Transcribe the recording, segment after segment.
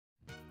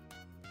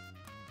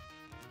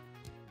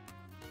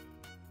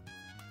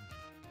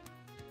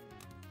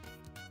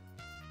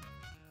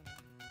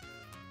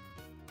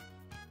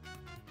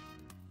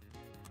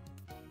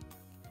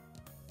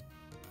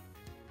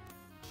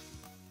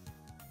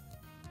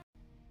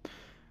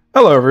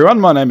Hello everyone,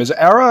 my name is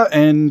Ara,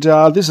 and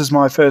this is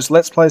my first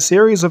Let's Play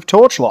series of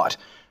Torchlight.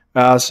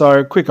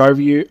 So, quick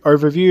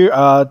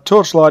overview.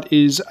 Torchlight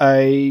is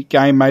a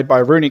game made by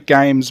Runic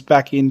Games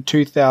back in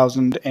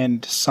 2000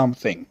 and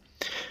something.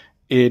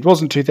 It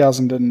wasn't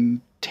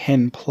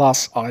 2010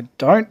 plus, I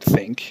don't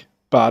think,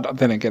 but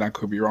then again I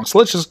could be wrong. So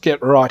let's just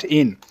get right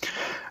in.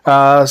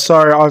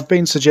 So I've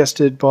been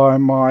suggested by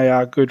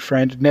my good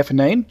friend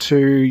Nephanine to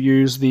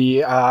use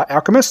the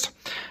Alchemist,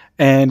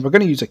 and we're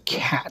going to use a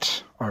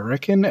cat, I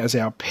reckon, as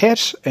our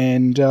pet,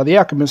 and the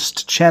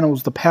Alchemist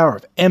channels the power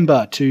of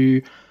Ember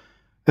to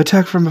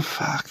attack from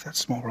afar. That's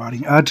small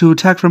writing. To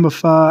attack from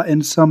afar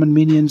and summon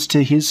minions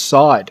to his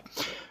side.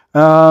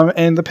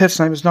 And the pet's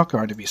name is not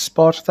going to be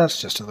Spot.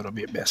 That's just a little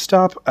bit messed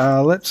up.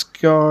 Let's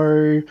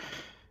go.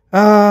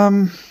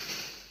 Look,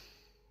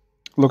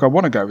 I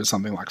want to go with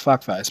something like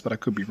Fuckface, but I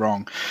could be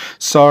wrong.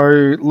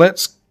 So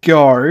let's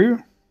go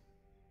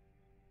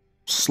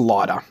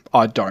Slider.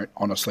 I don't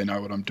honestly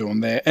know what I'm doing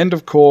there. And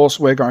of course,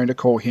 we're going to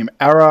call him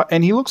Ara,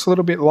 and he looks a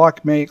little bit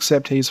like me,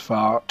 except he's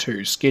far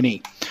too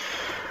skinny.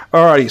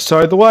 Alrighty,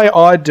 so the way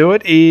I do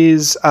it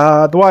is,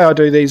 the way I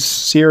do these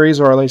series,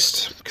 or at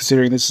least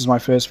considering this is my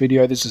first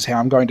video, this is how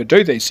I'm going to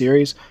do these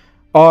series.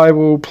 I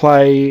will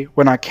play,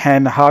 when I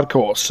can,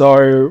 hardcore.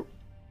 So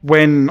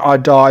when I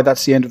die,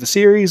 that's the end of the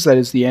series. That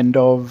is the end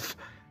of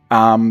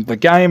the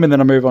game, and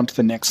then I move on to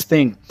the next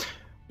thing.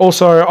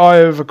 Also,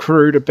 I've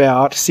accrued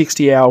about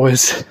 60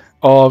 hours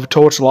of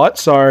Torchlight,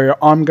 so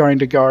I'm going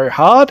to go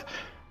hard,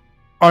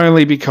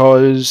 only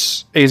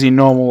because easy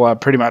normal are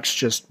pretty much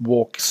just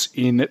walks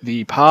in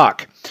the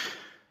park.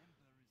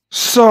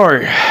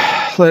 So,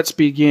 let's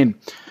begin.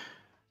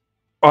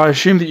 I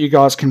assume that you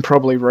guys can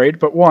probably read,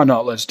 but why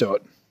not? Let's do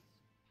it.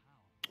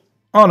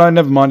 Oh no,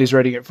 never mind, he's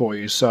reading it for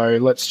you, so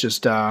let's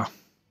just, Oh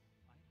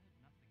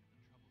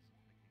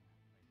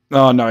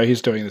no,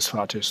 he's doing this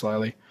far too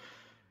slowly.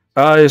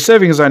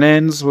 Serving his own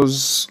ends,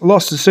 was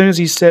lost as soon as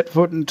he set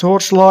foot in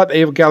Torchlight. The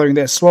evil gathering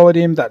there swallowed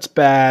him. That's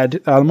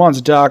bad. The mines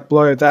are dark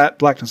below that.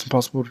 Blackness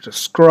impossible to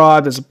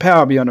describe. There's a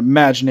power beyond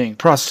imagining.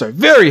 Price so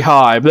very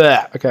high.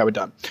 Blah. Okay, we're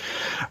done.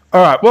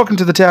 Alright, welcome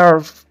to the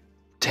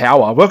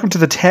Welcome to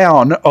the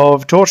town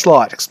of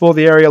Torchlight. Explore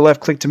the area,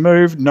 left click to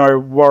move. No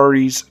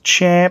worries,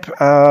 champ.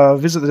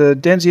 Visit the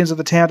denizens of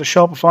the town to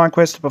shop or find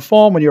quests to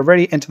perform. When you're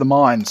ready, enter the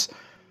mines.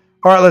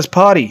 Alright, let's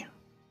party.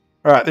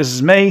 Alright, this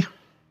is me.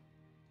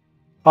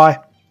 Hi.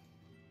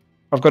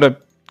 I've got a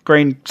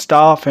green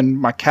staff and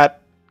my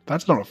cat.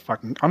 That's not a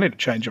fucking... I need to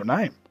change your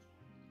name.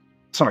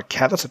 It's not a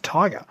cat, that's a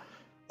tiger.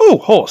 Ooh,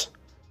 horse.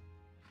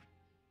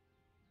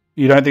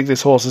 You don't think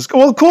this horse is...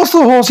 Well, of course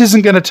the horse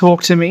isn't going to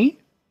talk to me.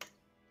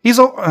 He's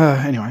all...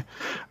 anyway.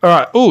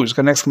 Alright. Ooh, he's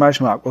got an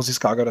exclamation mark. What's this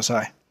guy got to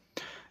say?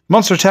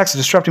 Monster attacks are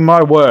disrupting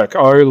my work.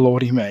 Oh,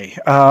 lordy me.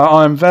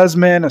 I'm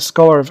Vazman, a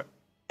scholar of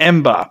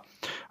Ember.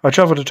 I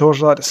travel to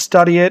Torchlight to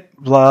study it,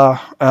 blah.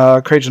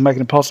 Creatures make it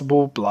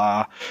impossible,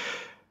 blah.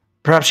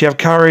 Perhaps you have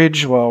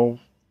courage. Well,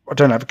 I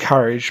don't have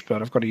courage, but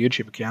I've got a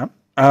YouTube account.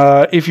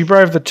 If you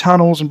brave the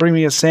tunnels and bring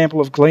me a sample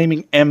of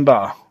gleaming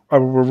ember, I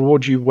will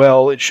reward you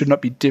well. It should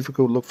not be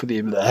difficult to look for the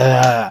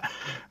blah.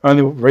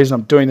 Only reason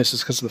I'm doing this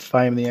is because of the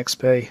fame and the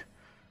XP.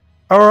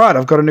 Alright,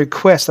 I've got a new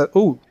quest.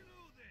 Ooh.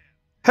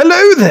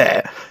 Hello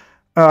there!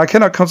 I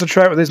cannot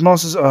concentrate with these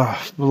monsters.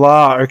 Oh,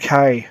 blah,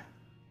 okay.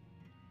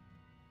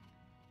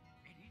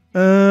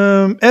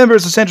 Ember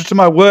is essential to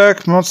my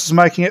work. Monsters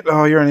making it.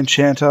 Oh, you're an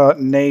enchanter.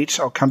 Neat.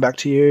 I'll come back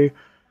to you.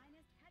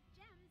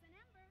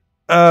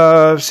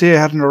 See, I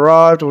hadn't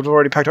arrived. I've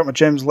already packed up my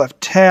gems, left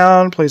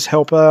town. Please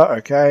help her.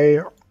 Okay.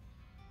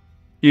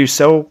 You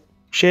sell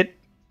shit?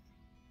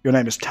 Your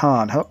name is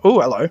Tarn.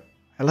 Oh, hello.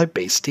 Hello,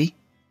 beastie.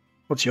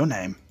 What's your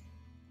name?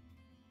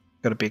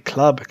 Got a big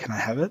club. Can I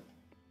have it?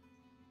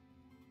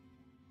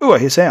 Oh, I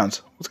hear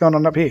sounds. What's going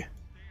on up here?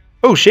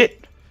 Oh,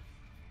 shit.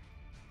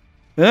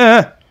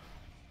 Ah.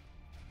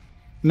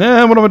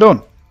 Nah, what am I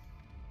doing?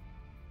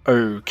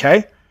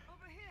 Okay.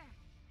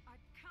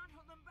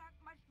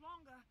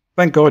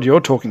 Thank God you're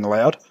talking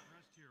loud.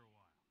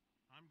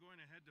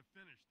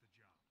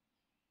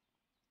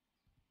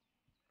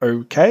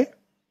 Okay.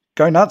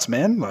 Go nuts,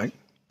 man. Like,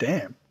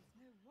 damn.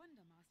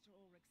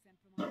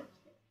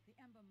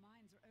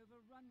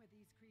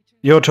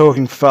 You're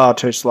talking far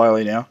too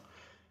slowly now.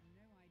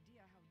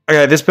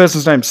 Okay, this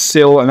person's name's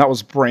Syl, and that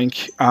was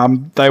Brink.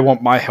 They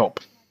want my help.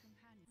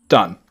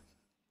 Done.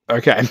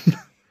 Okay.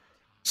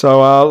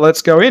 So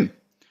let's go in.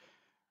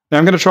 Now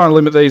I'm going to try and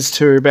limit these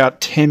to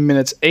about 10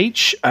 minutes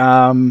each.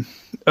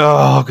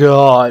 Oh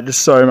god,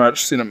 so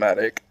much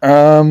cinematic.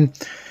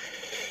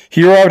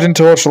 He arrived in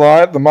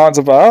Torchlight. The mines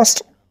are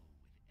vast.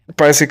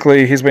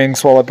 Basically, he's being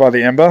swallowed by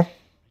the Ember.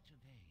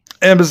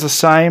 Ember's the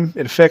same.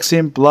 It affects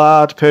him.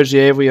 Blah, to purge the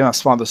evil, you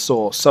must find the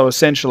source. So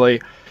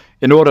essentially,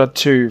 in order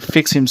to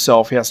fix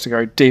himself, he has to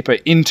go deeper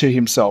into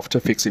himself to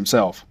fix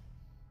himself.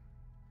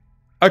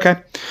 Okay.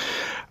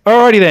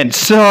 Alrighty then,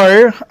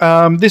 so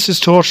this is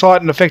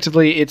Torchlight, and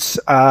effectively it's,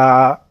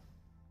 I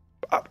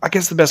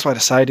guess the best way to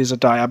say it is a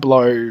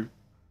Diablo,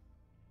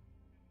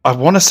 I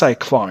want to say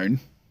clone,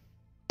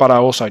 but I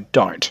also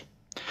don't.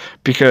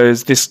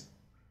 because this,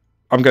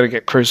 I'm going to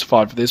get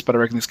crucified for this, but I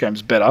reckon this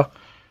game's better.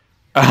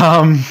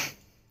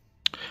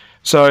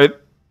 So,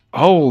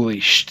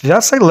 holy did I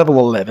say level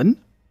 11?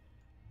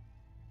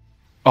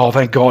 Oh,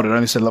 thank God, it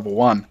only said level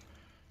 1.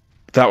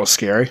 That was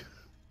scary.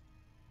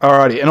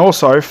 Alrighty, and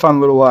also, fun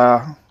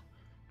little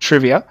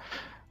trivia.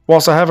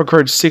 Whilst I have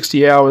accrued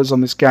 60 hours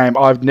on this game,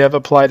 I've never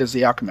played as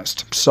the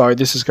Alchemist. So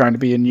this is going to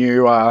be a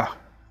new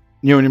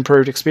and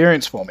improved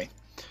experience for me.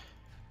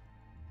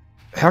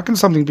 How can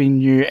something be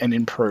new and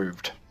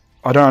improved?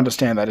 I don't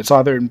understand that. It's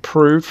either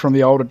improved from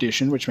the old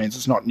edition, which means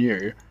it's not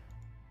new.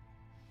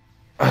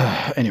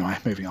 Anyway,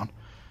 moving on.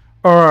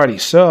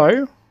 Alrighty,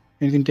 so,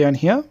 anything down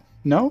here?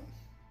 No?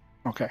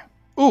 Okay.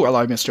 Ooh,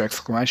 hello, Mr.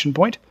 Exclamation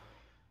Point.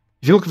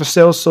 If you're looking for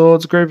stealth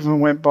swords, a group of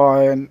them went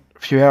by a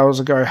few hours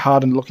ago,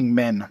 hardened-looking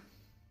men.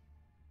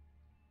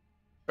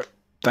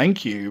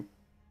 Thank you,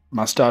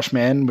 mustache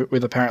man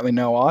with apparently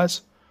no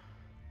eyes.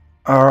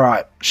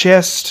 Alright,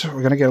 chest.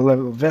 We're going to get a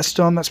leather vest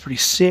on. That's pretty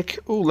sick.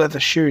 Ooh, leather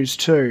shoes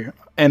too.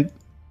 And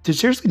did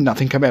seriously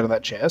nothing come out of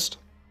that chest?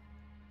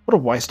 What a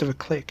waste of a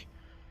click.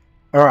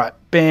 Alright,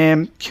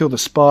 bam. Kill the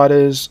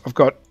spiders. I've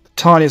got the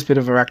tiniest bit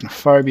of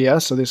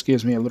arachnophobia, so this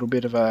gives me a little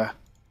bit of a,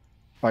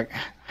 like,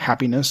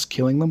 happiness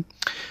killing them.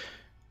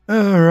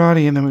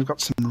 Alrighty, and then we've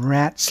got some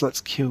rats.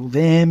 Let's kill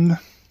them.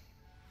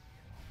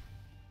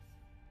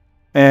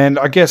 And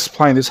I guess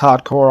playing this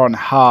hardcore on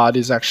hard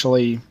is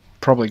actually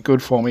probably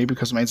good for me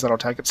because it means that I'll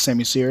take it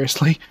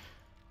semi-seriously.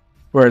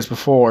 Whereas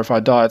before, if I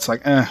die, it's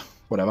like,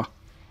 whatever.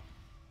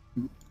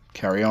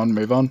 Carry on,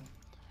 move on.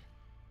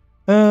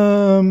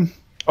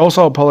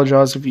 Also, I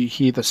apologise if you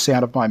hear the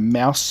sound of my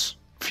mouse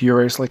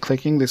furiously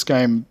clicking. This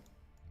game...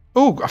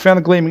 Oh, I found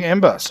the Gleaming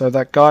Ember, so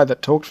that guy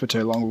that talked for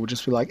too long will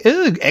just be like,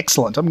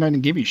 excellent, I'm going to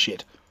give you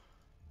shit.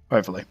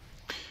 Hopefully.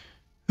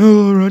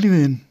 Alrighty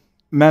then.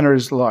 Mana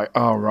is low.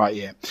 Oh, right,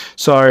 yeah.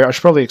 So, I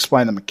should probably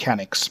explain the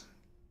mechanics.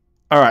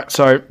 Alright,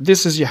 so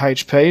this is your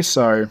HP,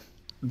 so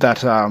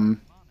that,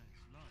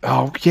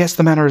 oh, yes,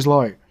 the mana is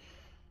low.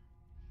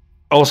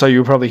 Also,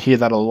 you'll probably hear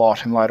that a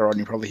lot, and later on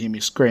you'll probably hear me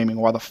screaming,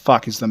 why the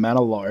fuck is the mana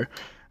low?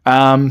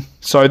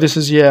 So this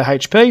is your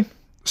HP.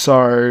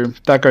 So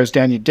that goes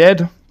down, you're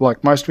dead,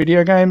 like most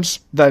video games.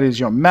 That is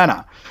your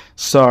mana.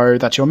 So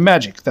that's your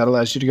magic. That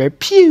allows you to go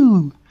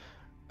pew!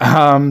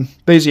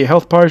 These are your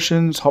health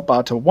potions,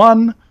 hotbar to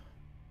 1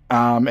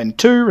 and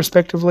 2,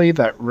 respectively.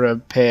 That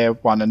repair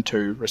 1 and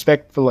 2,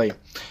 respectively.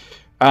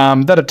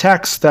 That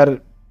attacks, that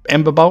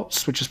ember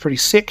bolts, which is pretty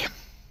sick.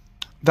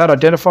 That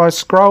identifies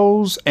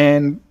scrolls,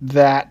 and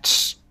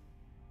that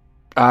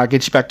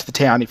gets you back to the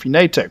town if you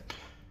need to.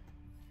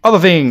 Other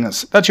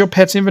things, that's your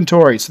pet's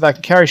inventory, so they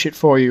can carry shit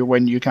for you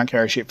when you can't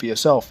carry shit for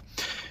yourself.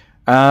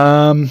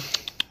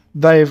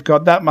 They've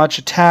got that much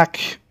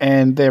attack,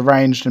 and their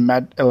ranged and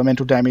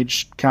elemental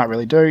damage can't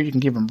really do. You can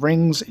give them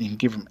rings, and you can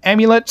give them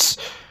amulets.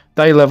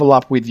 They level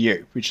up with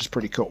you, which is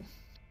pretty cool.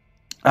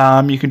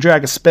 You can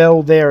drag a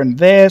spell there and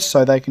there,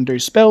 so they can do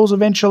spells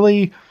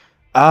eventually,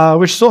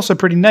 which is also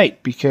pretty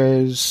neat,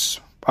 because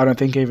I don't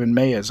think even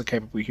me as a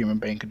capable human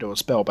being can do a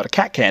spell, but a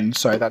cat can,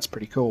 so that's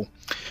pretty cool.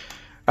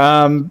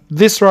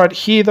 This right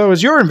here, though,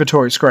 is your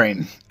inventory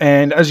screen.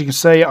 And as you can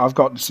see, I've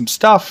gotten some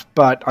stuff,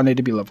 but I need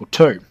to be level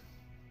 2.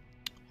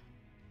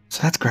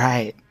 So that's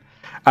great.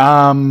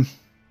 But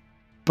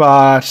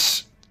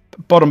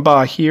the bottom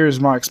bar here is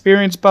my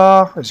experience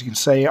bar. As you can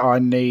see, I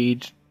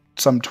need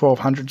some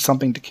 1200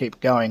 something to keep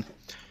going.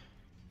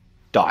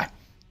 Die.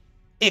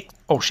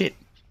 Oh, shit.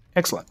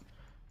 Excellent.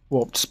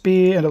 Warped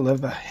spear and a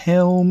leather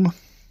helm.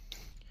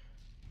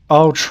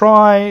 I'll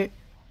try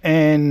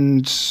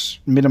and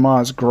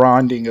minimize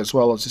grinding as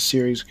well as the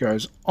series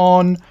goes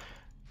on,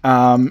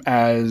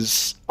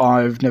 as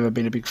I've never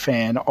been a big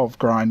fan of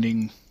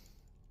grinding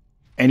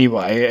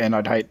anyway, and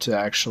I'd hate to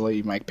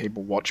actually make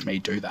people watch me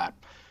do that.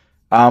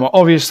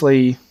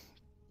 Obviously,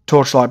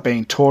 Torchlight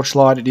being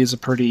Torchlight, it is a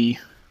pretty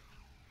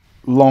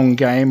long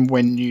game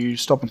when you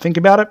stop and think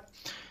about it,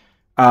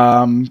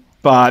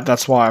 but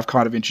that's why I've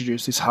kind of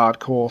introduced this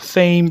hardcore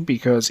theme,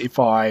 because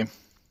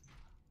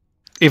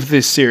if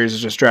this series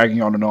is just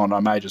dragging on and on, I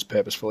may just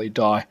purposefully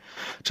die.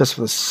 Just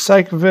for the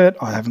sake of it,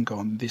 I haven't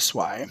gone this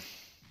way.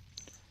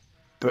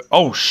 But,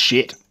 oh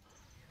shit.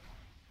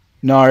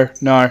 No,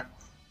 no.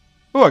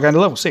 Oh, I gained a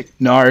level 6.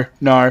 No,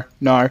 no,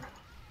 no.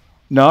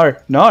 No,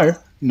 no,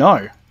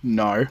 no,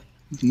 no,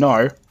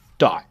 no.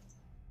 Die.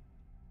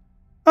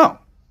 Oh.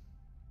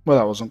 Well,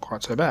 that wasn't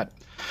quite so bad.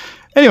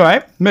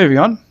 Anyway, moving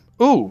on.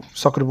 Ooh,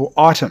 socketable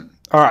item.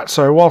 Alright,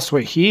 so whilst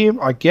we're here,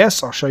 I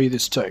guess I'll show you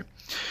this too.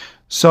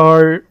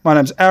 So, my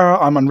name's Ara,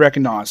 I'm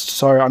unrecognised.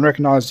 So,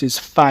 unrecognised is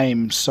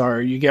fame, so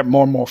you get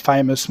more and more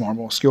famous, more and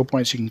more skill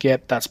points you can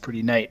get. That's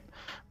pretty neat.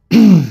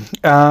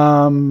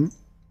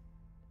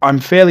 I'm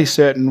fairly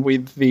certain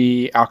with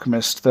the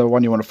Alchemist, the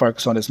one you want to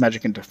focus on is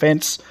magic and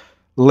defense,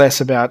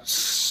 less about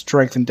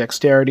strength and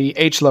dexterity.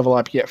 Each level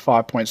up, you get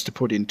 5 points to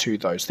put into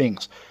those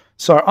things.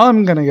 So,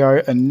 I'm going to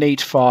go a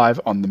neat 5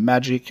 on the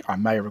magic. I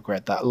may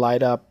regret that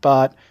later,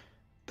 but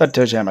that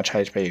tells you how much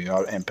HP you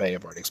got. MP,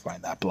 I've already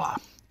explained that, blah.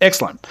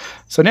 Excellent.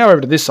 So now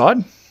over to this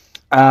side.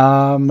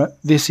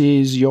 This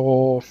is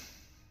your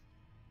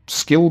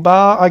skill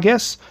bar, I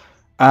guess.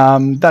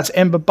 That's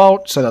Ember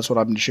Bolt, so that's what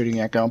I've been shooting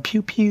at, going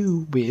pew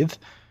pew with.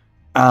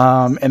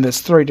 And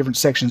there's 3 different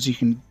sections you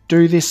can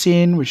do this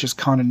in, which is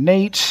kind of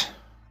neat.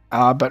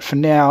 But for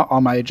now, I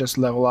may just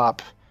level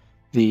up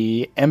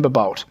the Ember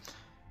Bolt.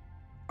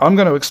 I'm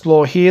going to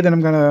explore here, then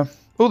I'm going to...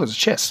 Oh, there's a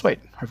chest. Sweet.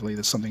 Hopefully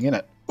there's something in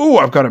it. Oh,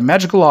 I've got a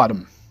magical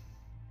item.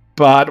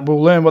 But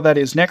we'll learn what that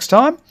is next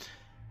time.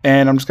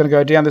 And I'm just going to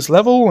go down this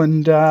level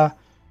and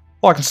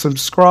like and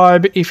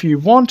subscribe if you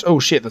want. Oh,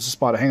 shit, there's a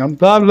spider. Hang on.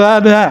 Blah, blah,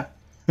 blah.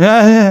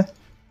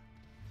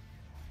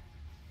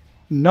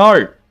 No.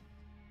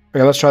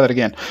 Okay, let's try that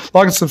again.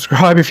 Like and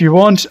subscribe if you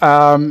want.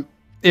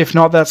 If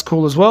not, that's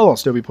cool as well. I'll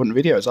still be putting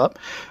videos up.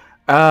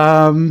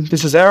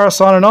 This is Arra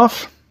signing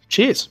off.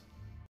 Cheers.